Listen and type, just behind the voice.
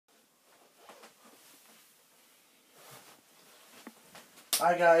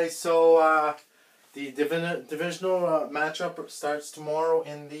Hi guys, so the divisional matchup starts tomorrow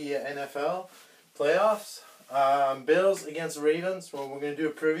in the NFL playoffs. Bills against Ravens. Well, we're going to do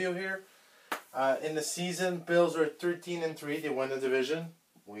a preview here. In the season, Bills are 13-3. They won the division.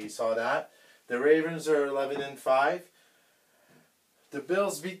 We saw that. The Ravens are 11-5. The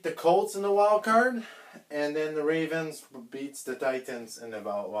Bills beat the Colts in the wild card, and then the Ravens beats the Titans in the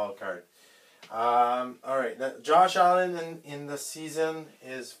wild card. Alright, Josh Allen in the season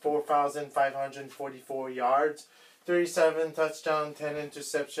is 4,544 yards, 37 touchdown, 10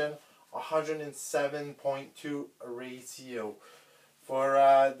 interception, 107.2 ratio.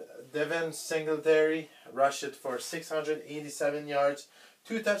 For Devin Singletary, rushed it for 687 yards,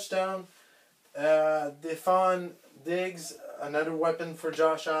 2 touchdowns. Stephon Diggs, another weapon for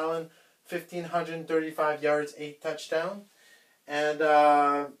Josh Allen, 1,535 yards, 8 touchdowns. And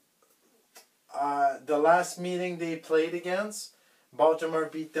the last meeting they played against, Baltimore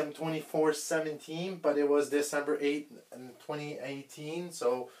beat them 24-17, but it was December 8th in 2018,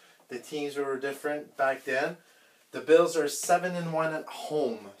 so the teams were different back then. The Bills are 7-1 at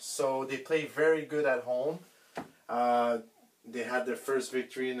home, so they play very good at home. They had their first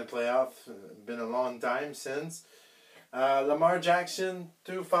victory in the playoff. Been a long time since. Lamar Jackson,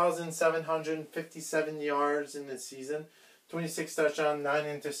 2,757 yards in the season, 26 touchdowns, 9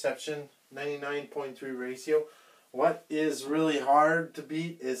 interception, 99.3 ratio. What is really hard to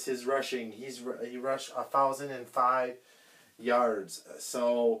beat is his rushing. He rushed 1,005 yards.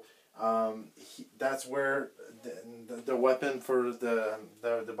 So that's where the weapon for the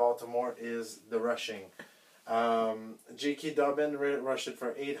Baltimore is the rushing. J.K. Dobbin rushed it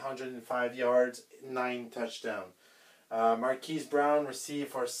for 805 yards, 9 touchdowns. Marquise Brown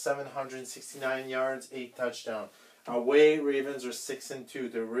received for 769 yards, 8 touchdowns. Away, Ravens are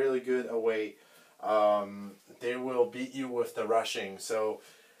 6-2. They're really good away. They will beat you with the rushing. So,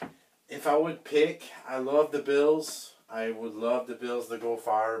 if I would pick, I love the Bills. I would love the Bills to go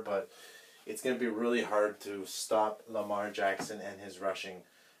far, but it's going to be really hard to stop Lamar Jackson and his rushing.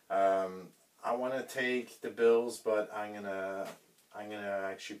 I want to take the Bills, but I'm gonna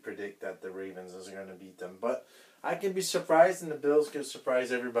actually predict that the Ravens are going to beat them. But I can be surprised, and the Bills can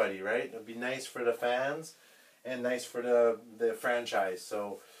surprise everybody, right? It'll be nice for the fans and nice for the franchise.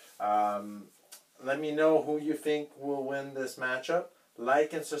 So let me know who you think will win this matchup.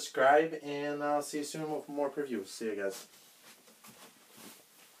 Like and subscribe, and I'll see you soon with more previews. See you guys.